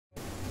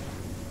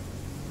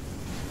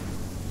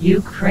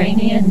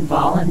Ukrainian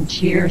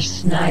volunteer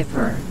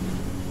sniper.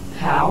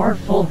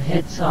 Powerful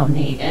hits on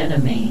the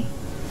enemy.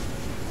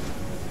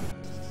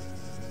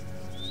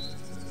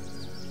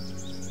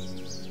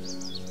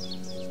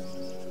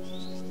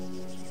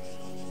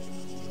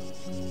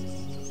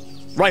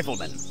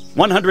 Rifleman,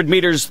 100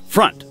 meters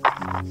front.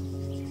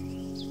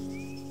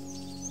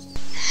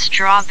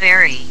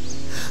 Strawberry.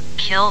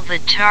 Kill the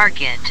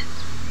target.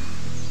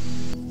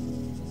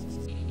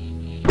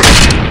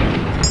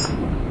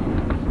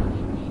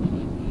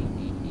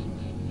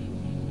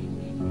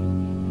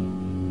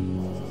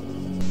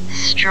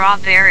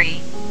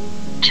 Strawberry.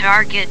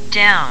 Target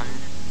down.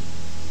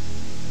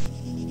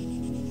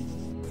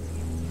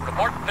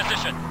 Report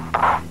position.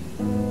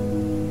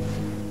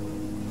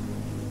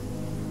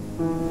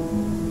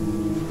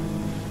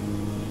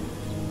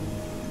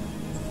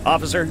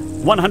 Officer,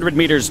 100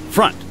 meters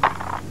front.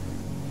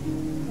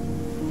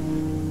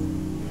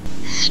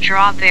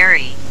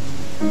 Strawberry.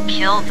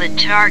 Kill the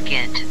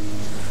target.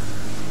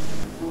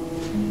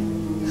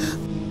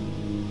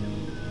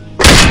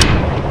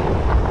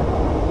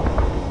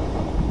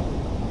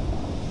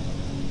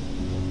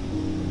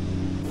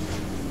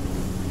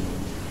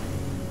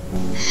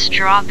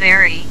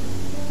 Strawberry.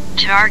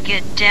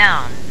 Target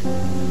down.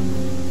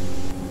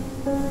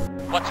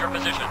 What's your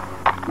position?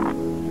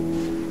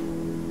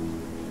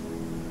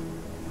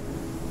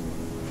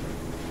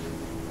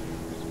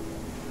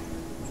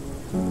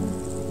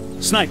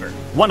 Sniper,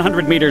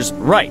 100 meters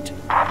right.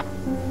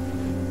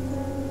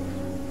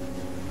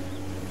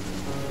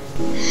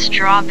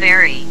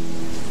 Strawberry.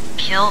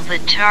 Kill the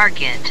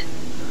target.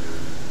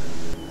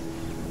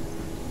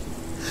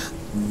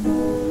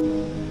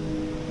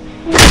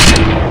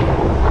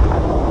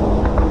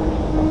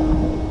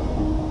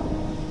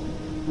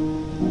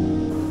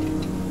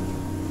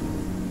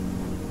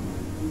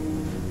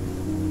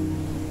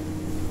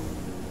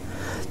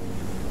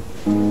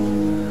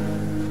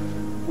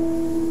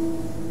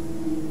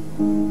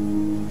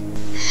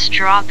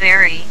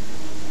 Strawberry.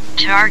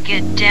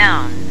 Target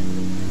down.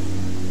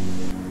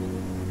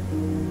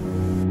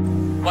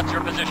 What's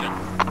your position?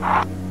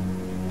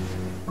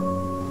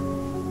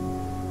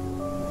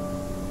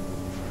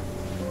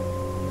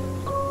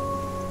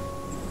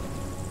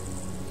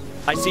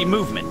 I see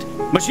movement.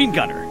 Machine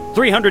gunner,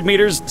 300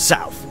 meters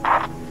south.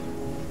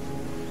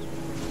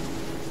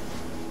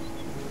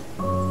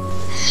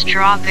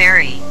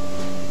 Strawberry.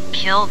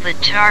 Kill the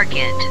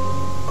target.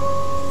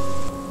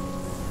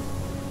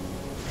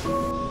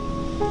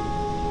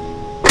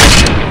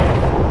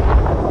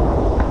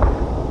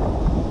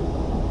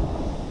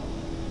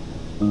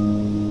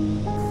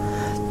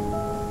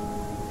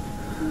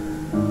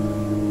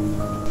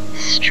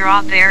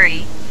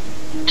 Strawberry.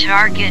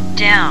 Target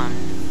down.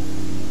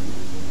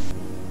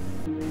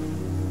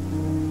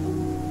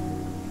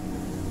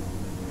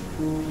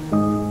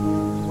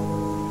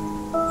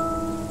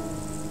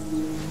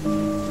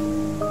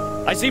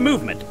 I see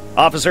movement.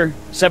 Officer,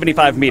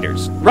 75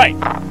 meters right.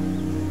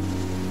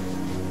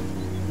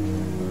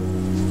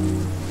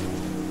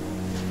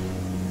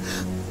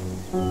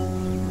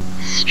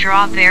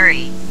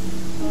 Strawberry.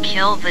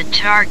 Kill the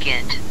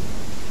target.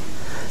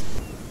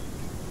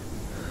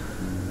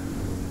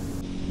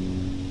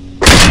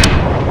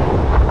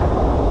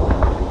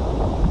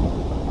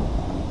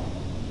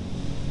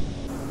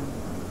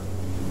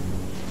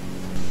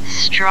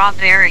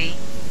 Strawberry.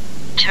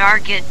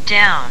 Target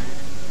down.